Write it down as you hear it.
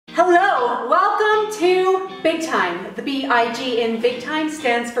Hello, welcome to Big Time. The B.I.G in Big Time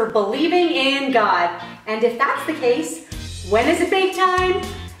stands for believing in God. And if that's the case, when is it big time?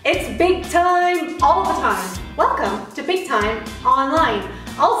 It's big time all the time. Welcome to Big Time Online.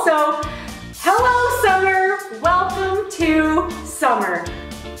 Also, hello summer, welcome to summer.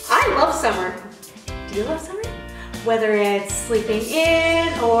 I love summer. Do you love summer? Whether it's sleeping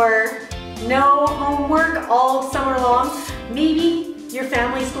in or no homework all summer long, maybe your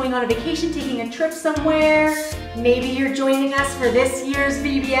family's going on a vacation, taking a trip somewhere. Maybe you're joining us for this year's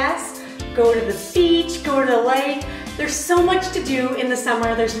VBS. Go to the beach, go to the lake. There's so much to do in the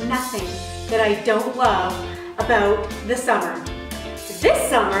summer. There's nothing that I don't love about the summer. This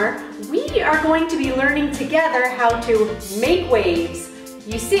summer, we are going to be learning together how to make waves.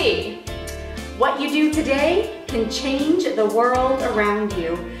 You see, what you do today can change the world around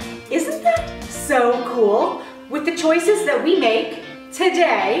you. Isn't that so cool? With the choices that we make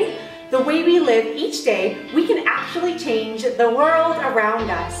today, the way we live each day, we can actually change the world around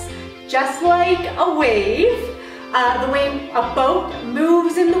us. Just like a wave, the way a boat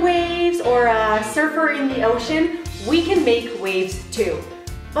moves in the waves or a surfer in the ocean, we can make waves too.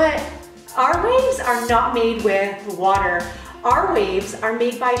 But our waves are not made with water. Our waves are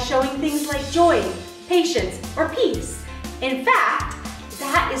made by showing things like joy, patience, or peace. In fact,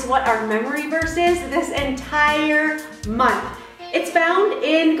 that is what our memory verse is this entire month. It's found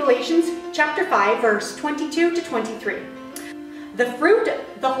in Galatians chapter 5, verse 22 to 23. The fruit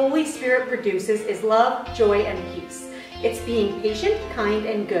the Holy Spirit produces is love, joy, and peace. It's being patient, kind,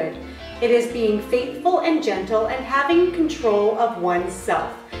 and good. It is being faithful and gentle and having control of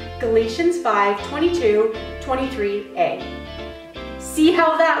oneself. Galatians 5, 22, 23a. See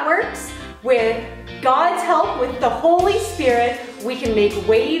how that works? With God's help, with the Holy Spirit, we can make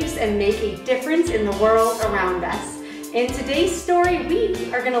waves and make a difference in the world around us. In today's story,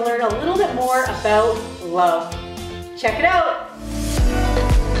 we are going to learn a little bit more about love. Check it out!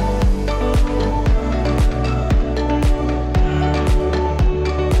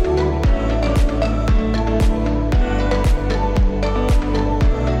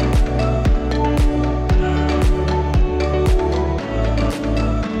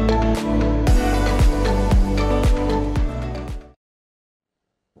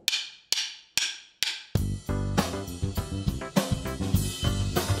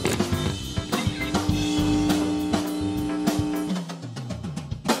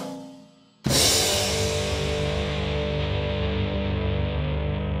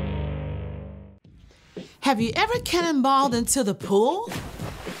 Have you ever cannonballed into the pool?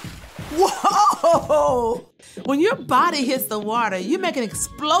 Whoa! When your body hits the water, you make an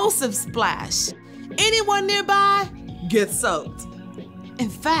explosive splash. Anyone nearby gets soaked. In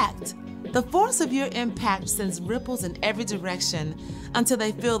fact, the force of your impact sends ripples in every direction until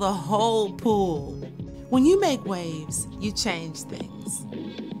they fill the whole pool. When you make waves, you change things.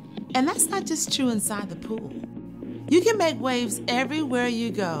 And that's not just true inside the pool. You can make waves everywhere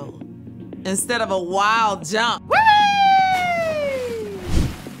you go. Instead of a wild jump. Whee!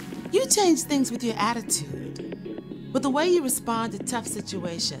 You change things with your attitude, with the way you respond to tough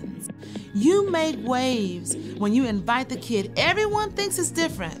situations. You make waves when you invite the kid everyone thinks is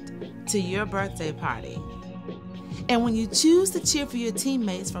different to your birthday party. And when you choose to cheer for your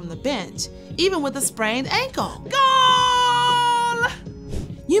teammates from the bench, even with a sprained ankle. Goal!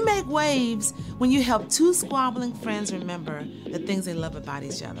 You make waves when you help two squabbling friends remember the things they love about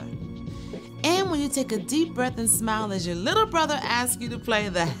each other. And when you take a deep breath and smile as your little brother asks you to play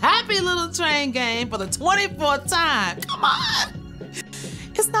the Happy Little Train game for the 24th time. Come on!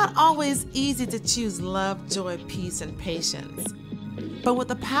 It's not always easy to choose love, joy, peace, and patience. But with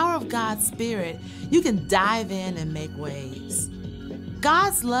the power of God's Spirit, you can dive in and make waves.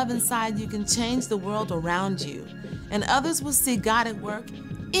 God's love inside you can change the world around you, and others will see God at work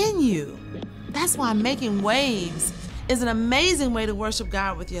in you. That's why making waves is an amazing way to worship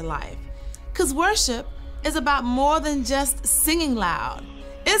God with your life. Because worship is about more than just singing loud.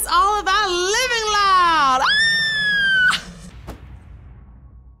 It's all about living loud.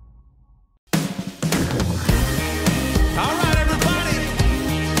 All right, everybody,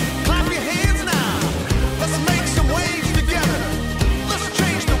 clap your hands now. Let's make some waves together. Let's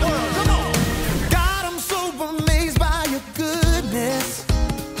change the world. Come on. God, I'm so amazed by your goodness.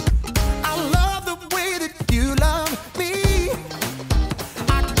 I love the way that you love me.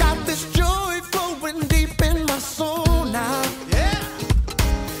 I got this joy deep in my soul now. Yeah.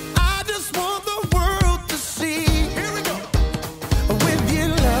 I just want the world to see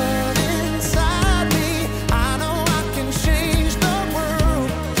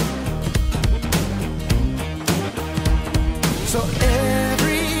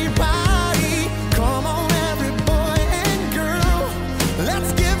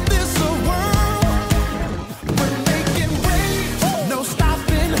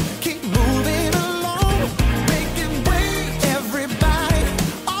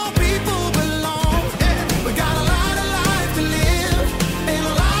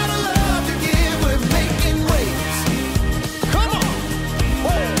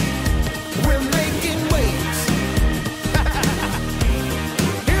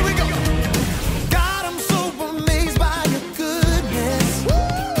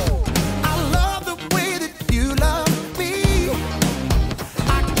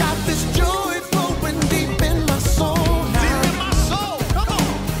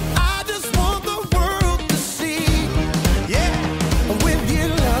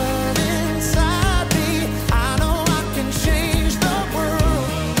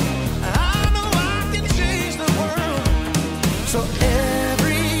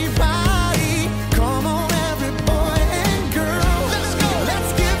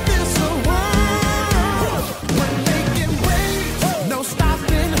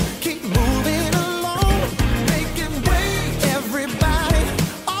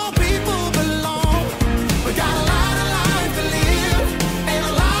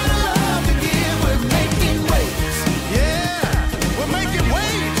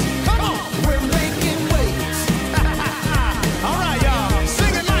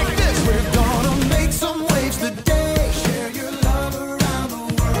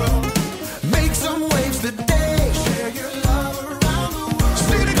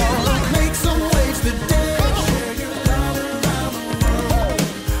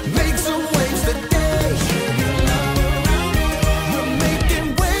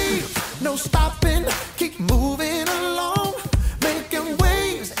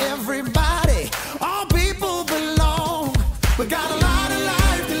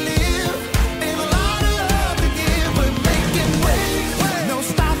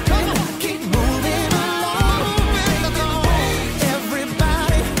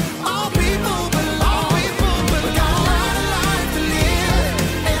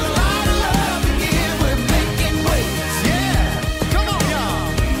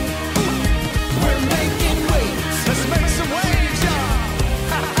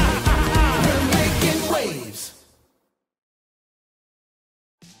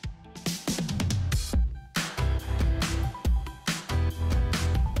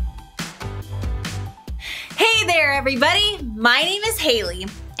Hey there, everybody. My name is Haley,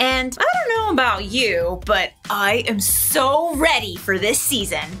 and I don't know about you, but I am so ready for this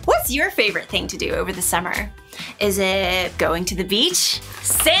season. What's your favorite thing to do over the summer? Is it going to the beach?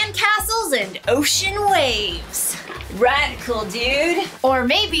 Sandcastles and ocean waves. Radical, dude. Or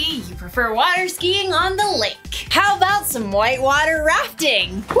maybe you prefer water skiing on the lake. How about some whitewater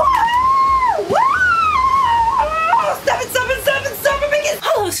rafting? Woo! Woo! 777 biggest.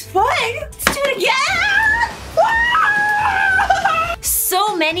 Oh, that was fun. Let's do it again. Woo!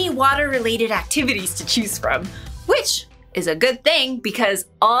 So many water-related activities to choose from, which is a good thing because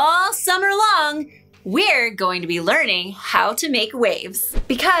all summer long, we're going to be learning how to make waves.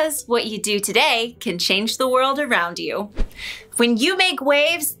 Because what you do today can change the world around you. When you make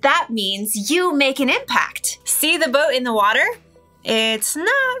waves, that means you make an impact. See the boat in the water? It's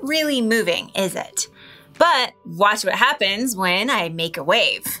not really moving, is it? But watch what happens when I make a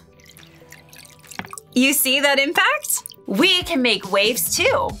wave. You see that impact? We can make waves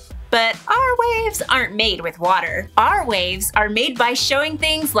too. But our waves aren't made with water. Our waves are made by showing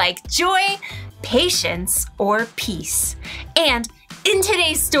things like joy, patience, or peace. And in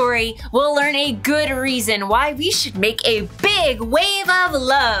today's story, we'll learn a good reason why we should make a big wave of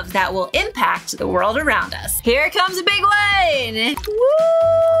love that will impact the world around us. Here comes a big one!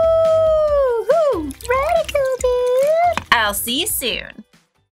 Woo-hoo! Radical, dude! I'll see you soon.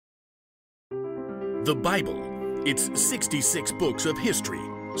 The Bible. It's 66 books of history,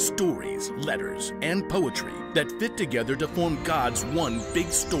 stories, letters, and poetry that fit together to form God's one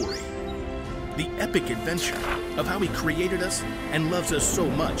big story. The epic adventure of how He created us and loves us so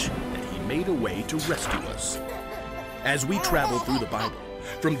much that He made a way to rescue us. As we travel through the Bible,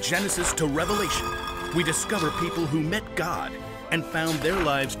 from Genesis to Revelation, we discover people who met God and found their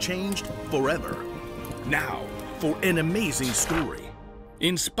lives changed forever. Now, for an amazing story,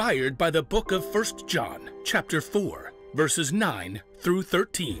 inspired by the book of 1 John, chapter 4, verses 9 through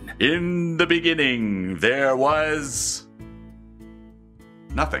 13. In the beginning, there was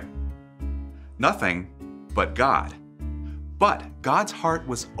nothing. Nothing but God. But God's heart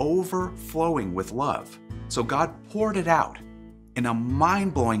was overflowing with love, so God poured it out in a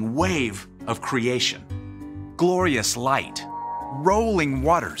mind-blowing wave of creation. Glorious light, rolling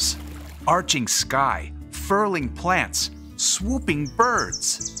waters, arching sky, furling plants, swooping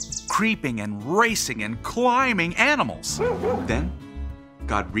birds, creeping and racing and climbing animals. Then,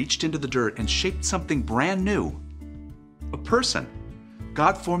 God reached into the dirt and shaped something brand new, a person.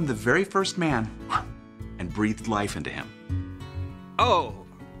 God formed the very first man and breathed life into him. Oh,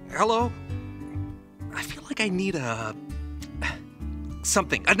 hello? I feel like I need a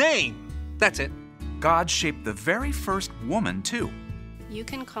name. That's it. God shaped the very first woman, too. You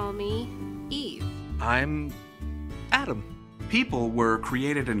can call me Eve. I'm Adam. People were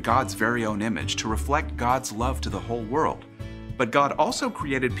created in God's very own image to reflect God's love to the whole world. But God also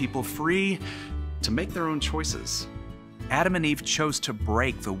created people free to make their own choices. Adam and Eve chose to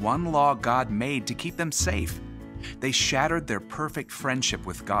break the one law God made to keep them safe. They shattered their perfect friendship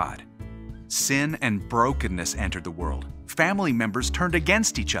with God. Sin and brokenness entered the world. Family members turned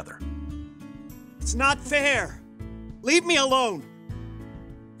against each other. It's not fair. Leave me alone.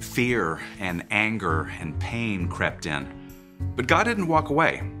 Fear and anger and pain crept in. But God didn't walk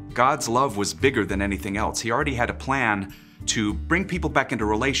away. God's love was bigger than anything else. He already had a plan to bring people back into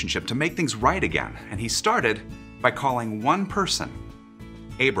relationship, to make things right again. And He started by calling one person,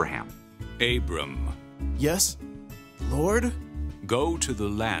 Abraham. Abram. Yes, Lord? Go to the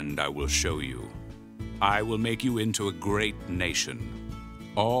land I will show you. I will make you into a great nation.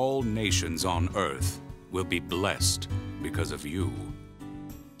 All nations on earth will be blessed because of you.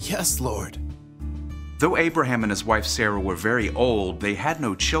 Yes, Lord. Though Abraham and his wife Sarah were very old, they had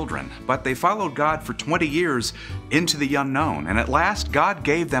no children, but they followed God for 20 years into the unknown, and at last God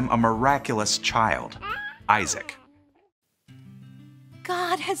gave them a miraculous child, Isaac.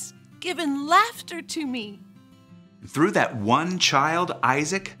 God has given laughter to me. Through that one child,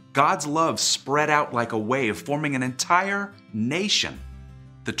 Isaac, God's love spread out like a wave, forming an entire nation,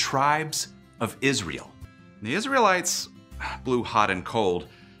 the tribes of Israel. The Israelites blew hot and cold.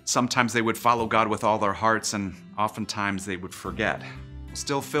 Sometimes they would follow God with all their hearts, and oftentimes they would forget.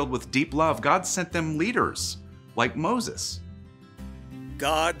 Still filled with deep love, God sent them leaders like Moses.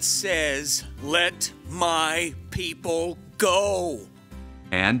 God says, let my people go.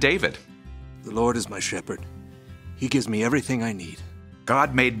 And David. The Lord is my shepherd. He gives me everything I need.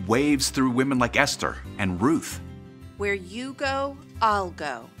 God made waves through women like Esther and Ruth. Where you go, I'll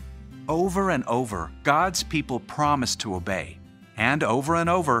go. Over and over, God's people promised to obey. And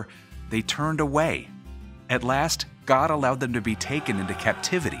over, they turned away. At last, God allowed them to be taken into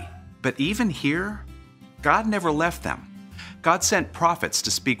captivity. But even here, God never left them. God sent prophets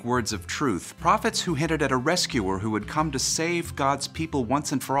to speak words of truth, prophets who hinted at a rescuer who would come to save God's people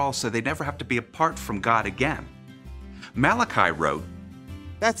once and for all so they never have to be apart from God again. Malachi wrote,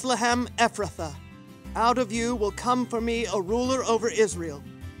 Bethlehem Ephrathah, out of you will come for me a ruler over Israel.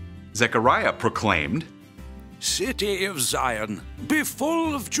 Zechariah proclaimed, City of Zion, be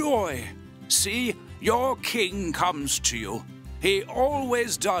full of joy. See, your king comes to you. He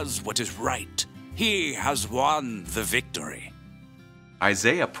always does what is right. He has won the victory.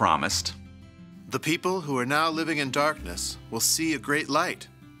 Isaiah promised, The people who are now living in darkness will see a great light.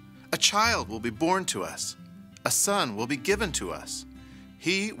 A child will be born to us. A son will be given to us.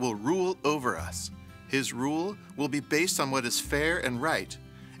 He will rule over us. His rule will be based on what is fair and right.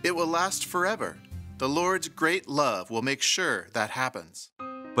 It will last forever. The Lord's great love will make sure that happens.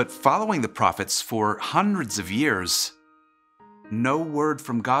 But following the prophets for hundreds of years, no word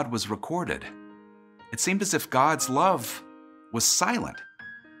from God was recorded. It seemed as if God's love was silent.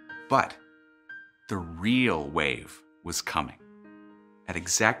 But the real wave was coming. At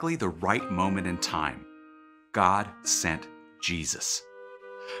exactly the right moment in time, God sent Jesus.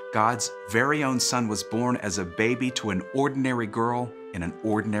 God's very own son was born as a baby to an ordinary girl in an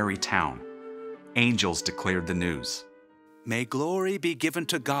ordinary town. Angels declared the news. May glory be given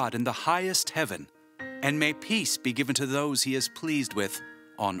to God in the highest heaven, and may peace be given to those he is pleased with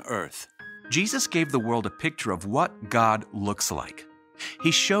on earth. Jesus gave the world a picture of what God looks like.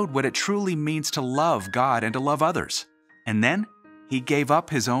 He showed what it truly means to love God and to love others. And then he gave up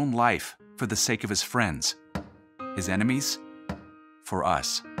his own life for the sake of his friends, his enemies, for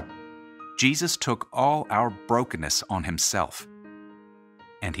us. Jesus took all our brokenness on himself,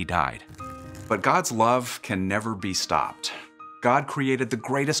 and he died. But God's love can never be stopped. God created the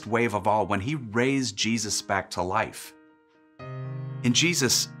greatest wave of all when he raised Jesus back to life. In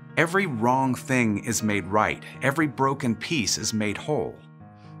Jesus, every wrong thing is made right. Every broken piece is made whole.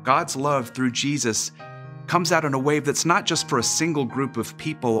 God's love through Jesus comes out in a wave that's not just for a single group of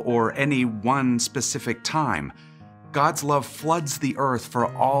people or any one specific time. God's love floods the earth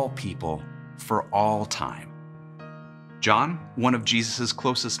for all people, for all time. John, one of Jesus'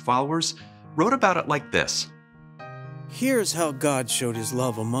 closest followers, wrote about it like this. Here's how God showed his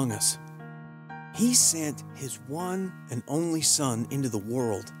love among us. He sent his one and only Son into the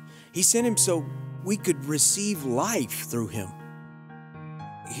world. He sent him so we could receive life through him.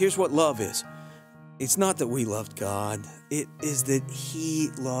 Here's what love is. It's not that we loved God. It is that he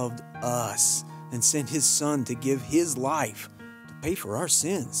loved us and sent his Son to give his life to pay for our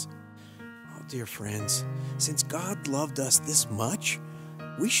sins. Oh, dear friends, since God loved us this much,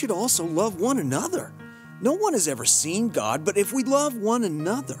 we should also love one another. No one has ever seen God, but if we love one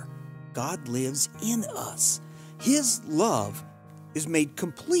another, God lives in us. His love is made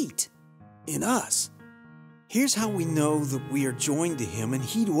complete in us. Here's how we know that we are joined to him and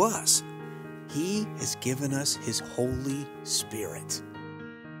he to us. He has given us his Holy Spirit.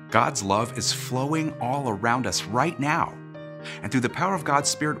 God's love is flowing all around us right now. And through the power of God's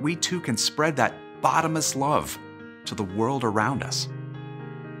Spirit, we too can spread that bottomless love to the world around us.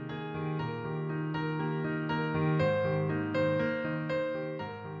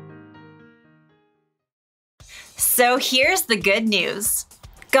 So here's the good news.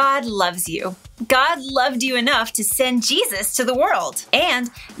 God loves you. God loved you enough to send Jesus to the world. And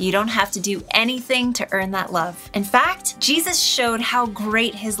you don't have to do anything to earn that love. In fact, Jesus showed how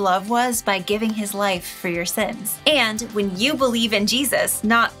great his love was by giving his life for your sins. And when you believe in Jesus,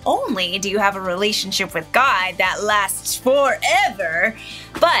 not only do you have a relationship with God that lasts forever,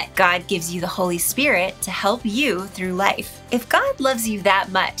 but God gives you the Holy Spirit to help you through life. If God loves you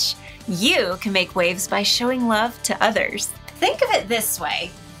that much, you can make waves by showing love to others. Think of it this way.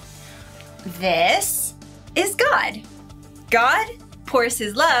 This is God. God pours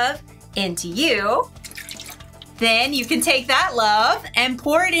his love into you. Then you can take that love and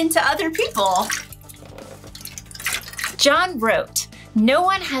pour it into other people. John wrote, "No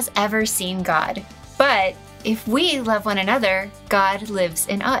one has ever seen God, but if we love one another, God lives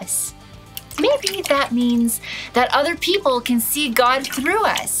in us." Maybe that means that other people can see God through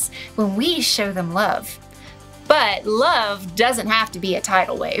us when we show them love. But love doesn't have to be a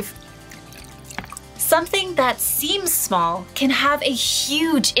tidal wave. Something that seems small can have a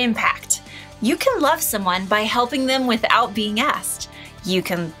huge impact. You can love someone by helping them without being asked. You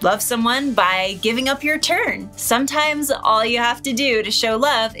can love someone by giving up your turn. Sometimes all you have to do to show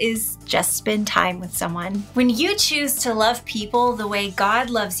love is just spend time with someone. When you choose to love people the way God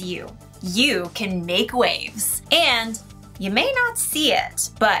loves you, you can make waves. And you may not see it,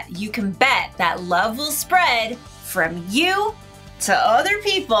 but you can bet that love will spread from you to other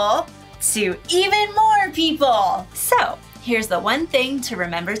people to even more people. So here's the one thing to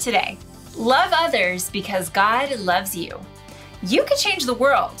remember today. Love others because God loves you. You can change the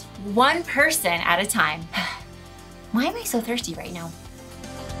world, one person at a time. Why am I so thirsty right now?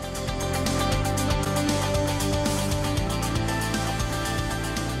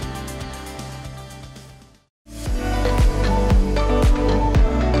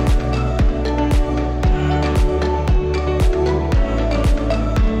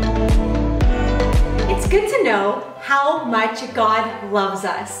 It's good to know how much God loves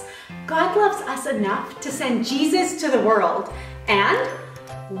us. God loves us enough to send Jesus to the world, and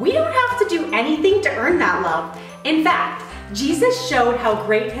we don't have to do anything to earn that love. In fact, Jesus showed how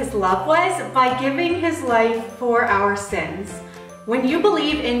great his love was by giving his life for our sins. When you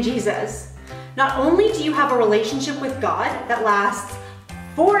believe in Jesus, not only do you have a relationship with God that lasts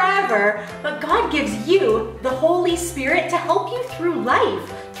forever, but God gives you the Holy Spirit to help you through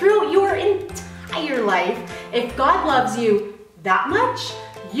life, through your entire life. If God loves you that much,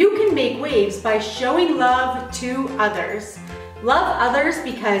 you can make waves by showing love to others. Love others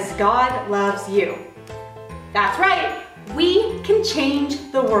because God loves you. That's right, we can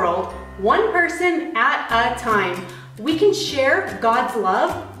change the world, one person at a time. We can share God's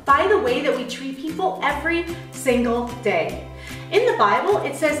love by the way that we treat people every single day. In the Bible,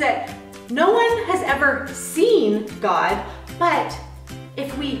 it says that no one has ever seen God, but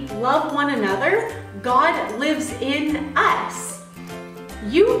if we love one another, God lives in us.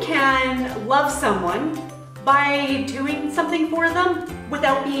 You can love someone by doing something for them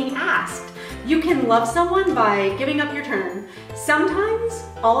without being asked. You can love someone by giving up your turn. Sometimes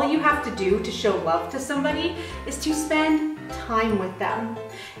all you have to do to show love to somebody is to spend time with them.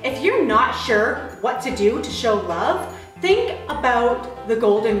 If you're not sure what to do to show love, think about the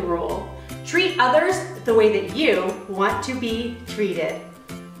golden rule. Treat others the way that you want to be treated.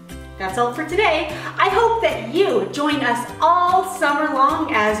 That's all for today. I hope that you join us all summer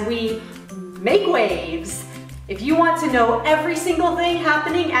long as we make waves. If you want to know every single thing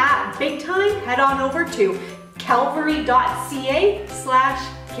happening at Big Time, head on over to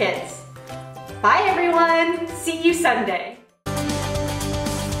calvary.ca/kids. Bye everyone, see you Sunday.